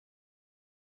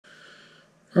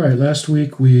All right, last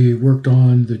week we worked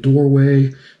on the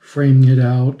doorway, framing it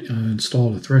out,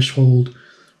 installed a threshold,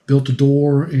 built a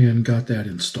door, and got that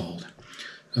installed.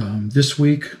 This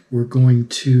week we're going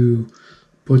to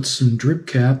put some drip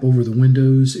cap over the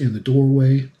windows and the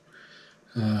doorway.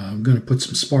 I'm going to put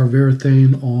some spar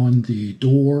varathane on the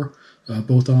door,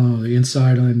 both on the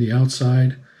inside and the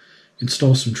outside.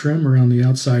 Install some trim around the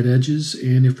outside edges,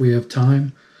 and if we have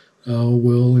time,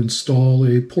 we'll install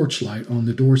a porch light on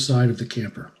the door side of the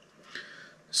camper.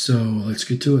 So let's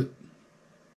get to it.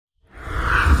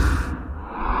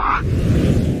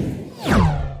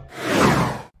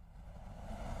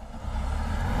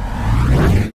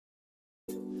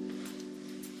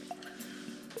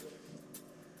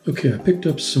 Okay, I picked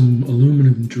up some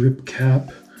aluminum drip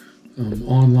cap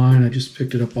online. I just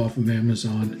picked it up off of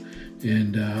Amazon,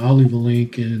 and I'll leave a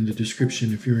link in the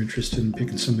description if you're interested in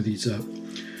picking some of these up.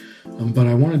 But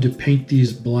I wanted to paint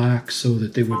these black so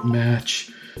that they would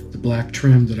match the black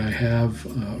trim that I have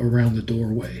around the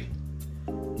doorway.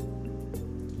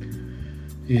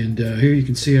 And here you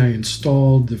can see I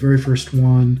installed the very first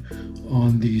one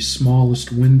on the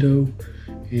smallest window,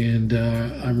 and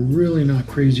I'm really not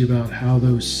crazy about how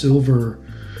those silver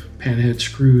panhead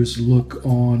screws look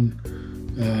on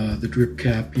the drip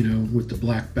cap, you know, with the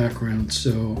black background.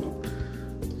 So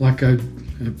like I've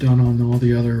done on all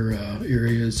the other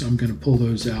areas, I'm going to pull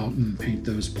those out and paint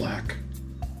those black.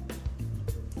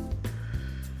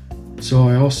 So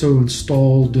I also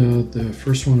installed the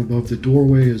first one above the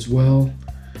doorway as well.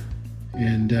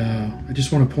 And I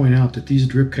just want to point out that these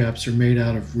drip caps are made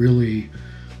out of really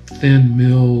thin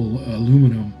mill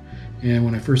aluminum. And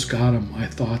when I first got them, I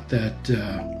thought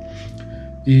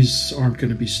that these aren't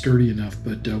going to be sturdy enough.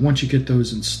 But once you get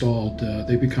those installed,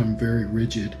 they become very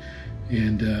rigid.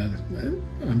 And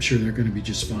I'm sure they're going to be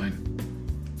just fine.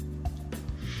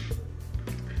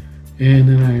 And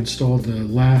then I installed the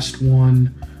last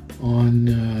one on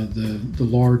the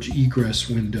large egress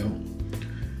window.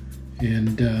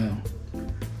 And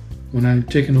when I'm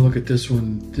taking a look at this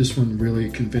one really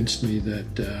convinced me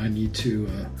that I need to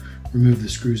remove the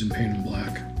screws and paint them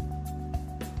black.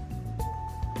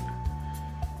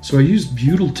 So I used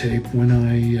butyl tape when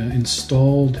I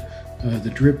installed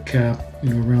the drip cap,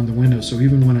 you know, around the window. So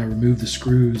even when I remove the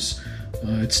screws,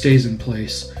 it stays in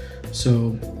place.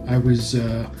 So I was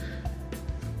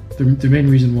the main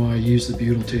reason why I used the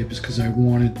butyl tape is because I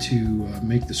wanted to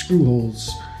make the screw holes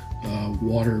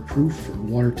waterproof or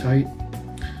watertight.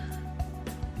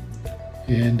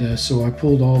 And so I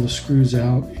pulled all the screws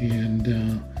out,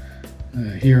 and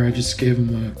here I just gave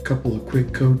them a couple of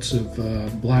quick coats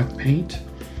of black paint.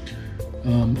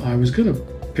 I was going to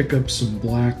pick up some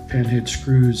black panhead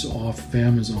screws off of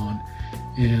Amazon,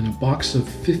 and a box of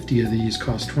 50 of these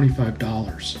cost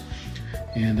 $25.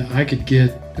 And I could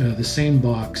get the same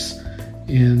box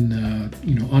in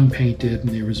you know, unpainted, and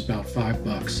there was about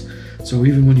 $5. So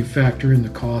even when you factor in the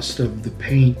cost of the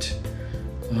paint,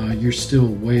 you're still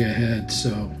way ahead.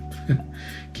 So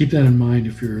keep that in mind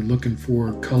if you're looking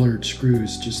for colored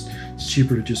screws. It's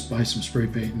cheaper to just buy some spray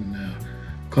paint and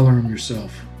color them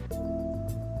yourself.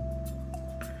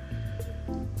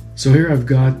 So here I've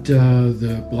got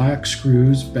the black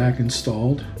screws back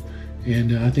installed,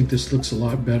 and I think this looks a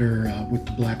lot better with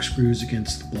the black screws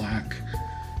against the black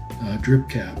drip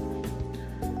cap.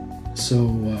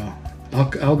 So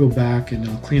I'll go back and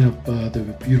I'll clean up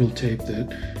the butyl tape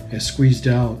that has squeezed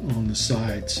out on the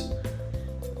sides.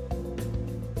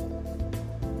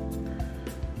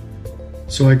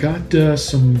 So I got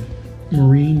some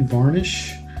marine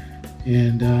varnish,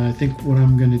 and I think what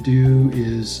I'm going to do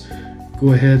is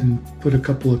go ahead and put a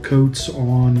couple of coats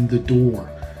on the door.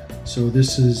 So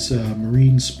this is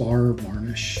marine spar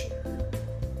varnish.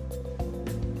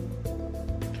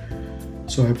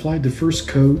 So I applied the first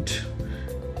coat,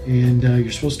 and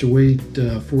you're supposed to wait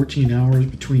 14 hours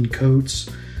between coats.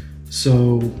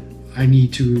 So I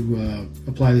need to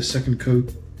apply the second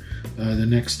coat the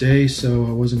next day, so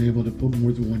I wasn't able to put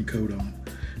more than one coat on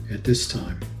at this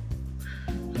time.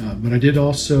 But I did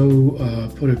also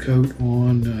put a coat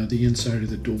on the inside of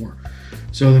the door.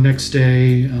 So the next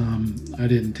day, I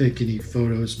didn't take any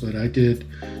photos, but I did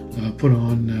put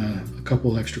on a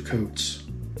couple extra coats.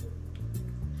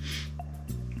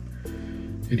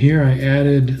 And here I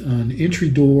added an entry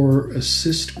door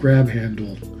assist grab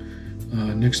handle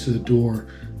next to the door.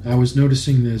 I was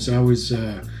noticing as I was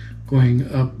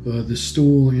going up the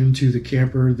stool into the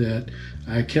camper that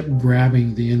I kept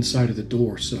grabbing the inside of the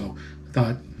door. So I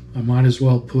thought I might as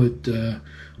well put an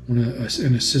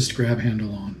assist grab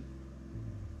handle on.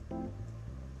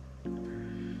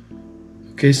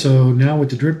 Okay, so now with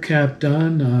the drip cap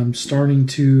done, I'm starting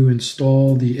to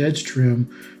install the edge trim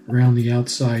around the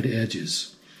outside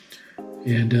edges.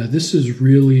 And this is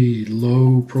really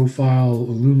low profile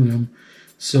aluminum,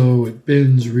 so it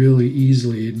bends really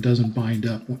easily and doesn't bind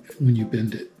up when you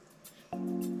bend it.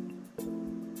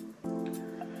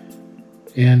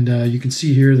 And you can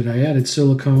see here that I added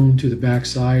silicone to the back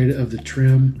side of the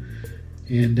trim,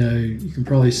 and you can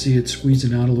probably see it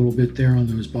squeezing out a little bit there on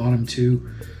those bottom two.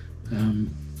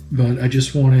 But I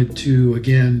just wanted to,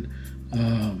 again,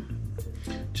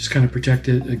 just kind of protect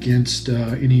it against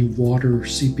any water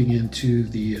seeping into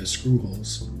the screw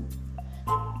holes.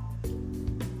 All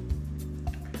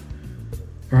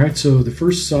right, so the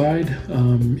first side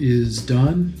is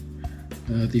done,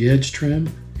 the edge trim,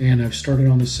 and I've started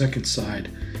on the second side.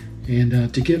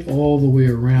 And to get all the way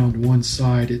around one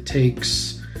side, it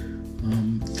takes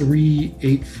 3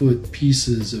 8-foot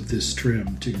pieces of this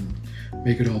trim to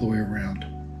make it all the way around.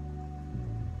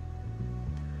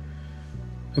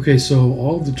 Okay, so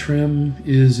all of the trim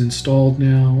is installed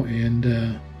now,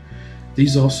 and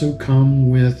these also come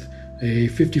with a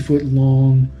 50-foot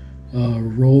long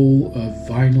roll of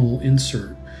vinyl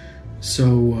insert.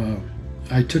 So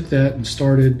I took that and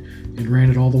started and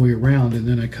ran it all the way around, and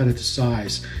then I cut it to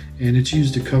size, and it's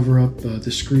used to cover up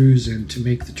the screws and to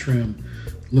make the trim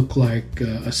look like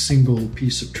a single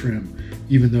piece of trim,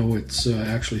 even though it's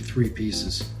actually 3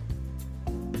 pieces.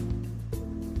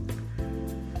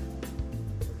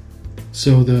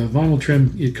 So the vinyl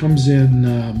trim, it comes in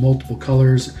multiple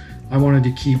colors. I wanted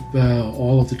to keep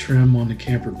all of the trim on the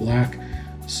camper black,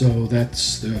 so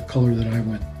that's the color that I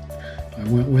went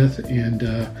with. And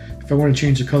if I want to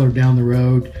change the color down the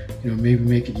road, maybe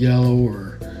make it yellow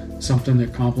or something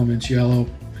that complements yellow,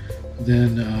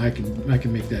 then I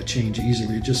can make that change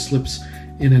easily. It just slips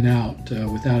in and out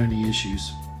without any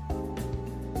issues.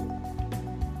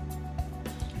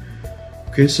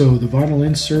 Okay, so the vinyl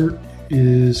insert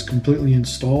is completely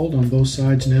installed on both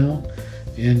sides now,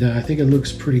 and I think it looks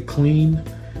pretty clean.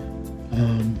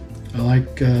 I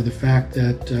like the fact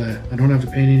that I don't have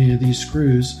to paint any of these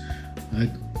screws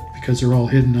because they're all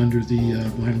hidden under the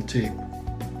vinyl tape.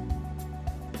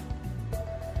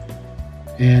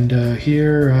 And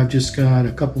here I've just got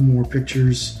a couple more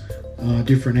pictures,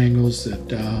 different angles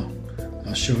that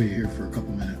I'll show you here for a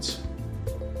couple minutes.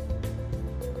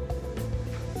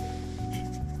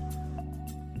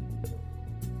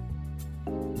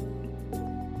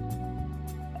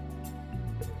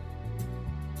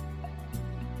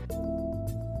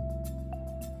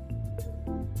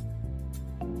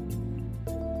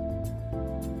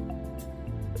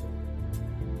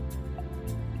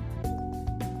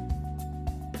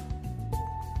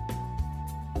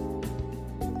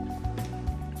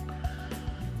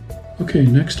 Okay,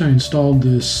 next I installed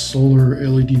this solar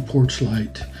LED porch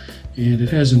light, and it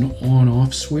has an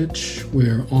on-off switch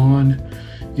where on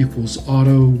equals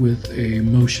auto with a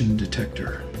motion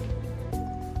detector.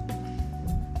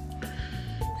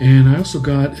 And I also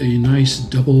got a nice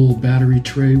double battery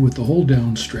tray with a hold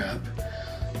down strap,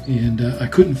 and I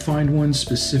couldn't find one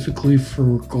specifically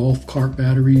for golf cart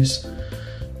batteries,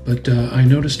 but I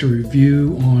noticed a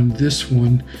review on this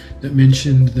one that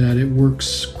mentioned that it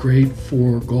works great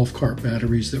for golf cart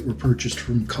batteries that were purchased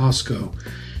from Costco,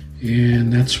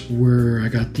 and that's where I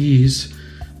got these.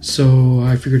 So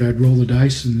I figured I'd roll the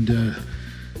dice and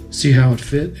see how it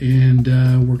fit, and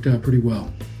worked out pretty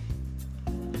well.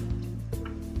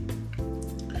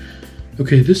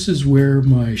 Okay, this is where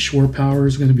my shore power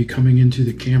is going to be coming into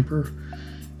the camper,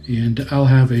 and I'll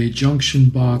have a junction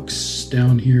box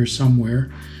down here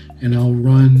somewhere, and I'll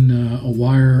run a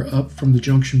wire up from the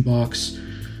junction box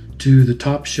to the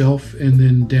top shelf and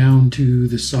then down to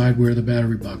the side where the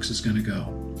battery box is going to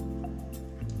go.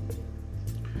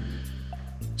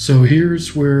 So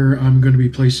here's where I'm going to be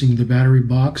placing the battery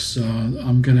box.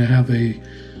 I'm going to have a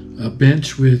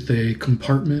bench with a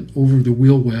compartment over the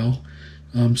wheel well.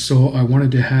 So I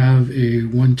wanted to have a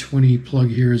 120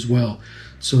 plug here as well,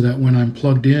 so that when I'm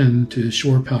plugged in to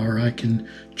shore power, I can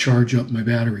charge up my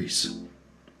batteries.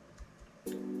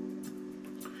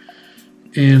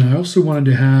 And I also wanted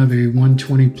to have a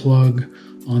 120 plug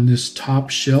on this top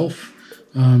shelf,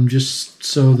 just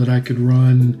so that I could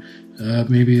run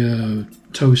maybe a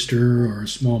toaster or a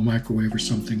small microwave or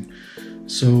something.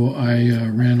 So I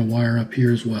ran a wire up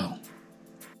here as well.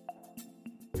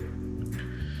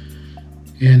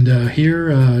 And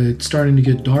here it's starting to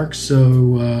get dark,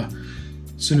 so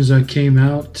as soon as I came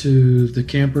out to the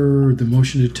camper, the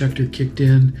motion detector kicked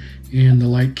in and the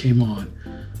light came on.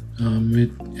 It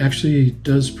actually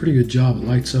does a pretty good job. It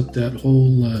lights up that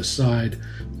whole side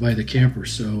by the camper,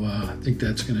 so I think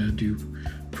that's going to do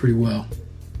pretty well.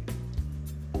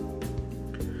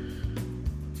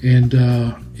 And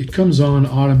it comes on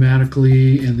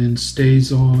automatically and then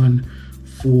stays on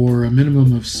for a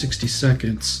minimum of 60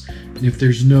 seconds. And if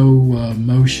there's no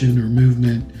motion or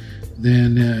movement,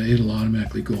 then it'll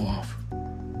automatically go off.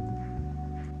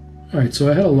 All right,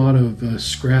 so I had a lot of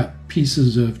scrap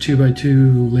pieces of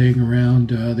 2x2 laying around.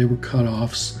 They were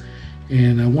cut-offs,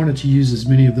 and I wanted to use as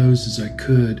many of those as I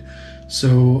could.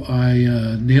 So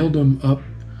I nailed them up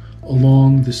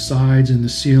along the sides and the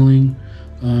ceiling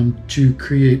to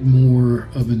create more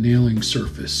of a nailing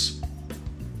surface.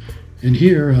 And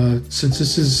here, since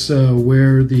this is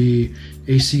where the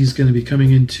AC is going to be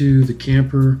coming into the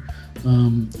camper,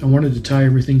 I wanted to tie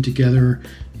everything together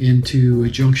into a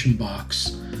junction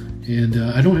box. And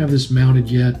I don't have this mounted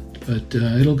yet, but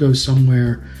it'll go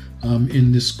somewhere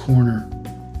in this corner.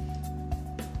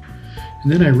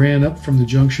 And then I ran up from the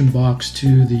junction box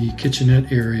to the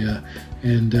kitchenette area,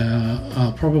 and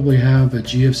I'll probably have a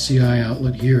GFCI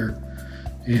outlet here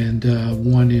and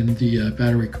one in the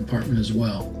battery compartment as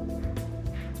well.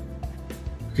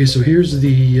 Okay, so here's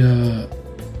the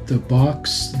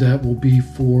box that will be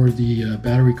for the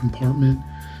battery compartment.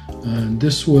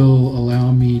 This will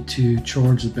allow me to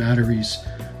charge the batteries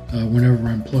whenever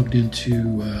I'm plugged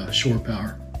into shore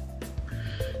power.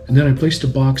 And then I placed a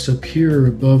box up here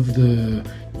above the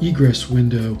egress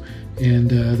window, and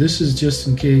this is just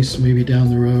in case maybe down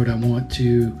the road I want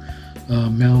to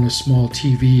mount a small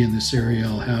TV in this area.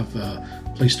 I'll have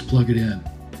a place to plug it in.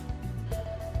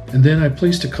 And then I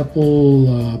placed a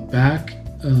couple back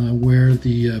where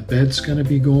the bed's going to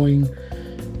be going,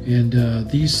 and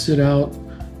these sit out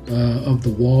of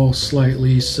the wall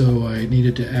slightly, so I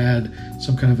needed to add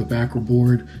some kind of a backer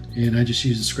board, and I just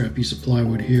used a scrap piece of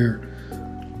plywood here.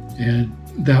 And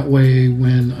that way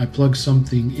when I plug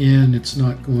something in, it's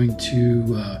not going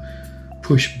to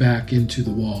push back into the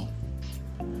wall.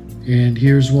 And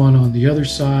here's one on the other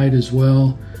side as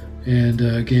well, and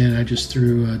again I just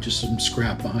threw just some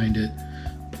scrap behind it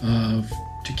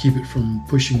to keep it from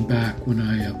pushing back when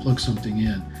I plug something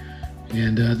in.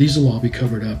 And these will all be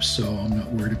covered up, so I'm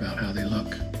not worried about how they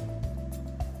look.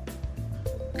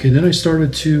 Okay, then I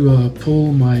started to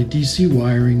pull my DC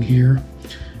wiring here.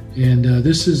 And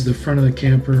this is the front of the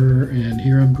camper, and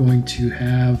here I'm going to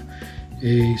have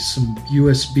some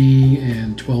USB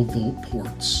and 12-volt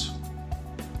ports.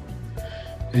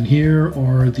 And here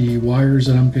are the wires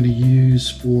that I'm going to use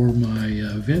for my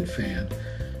vent fan.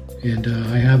 And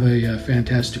I have a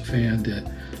fantastic fan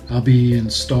that I'll be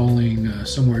installing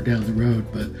somewhere down the road,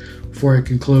 but before I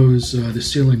can close the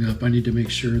ceiling up, I need to make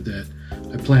sure that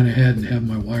I plan ahead and have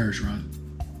my wires run.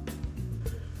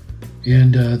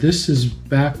 And this is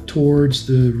back towards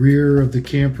the rear of the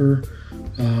camper,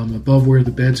 above where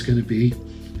the bed's going to be.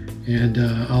 And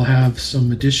I'll have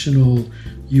some additional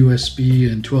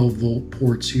USB and 12-volt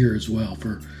ports here as well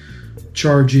for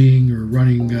charging or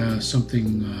running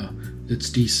something that's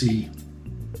DC.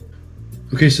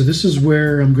 Okay, so this is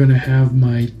where I'm going to have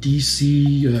my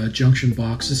DC junction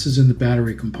box. This is in the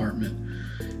battery compartment.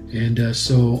 And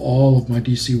so all of my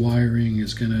DC wiring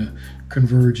is going to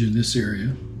converge in this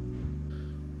area.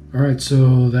 All right,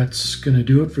 so that's going to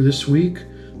do it for this week.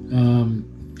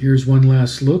 Here's one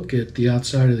last look at the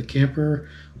outside of the camper.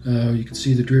 You can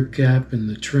see the drip cap and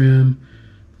the trim,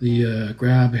 the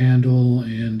grab handle,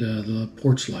 and the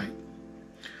porch light.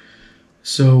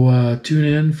 So tune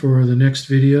in for the next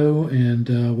video, and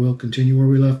we'll continue where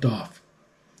we left off.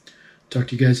 Talk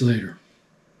to you guys later.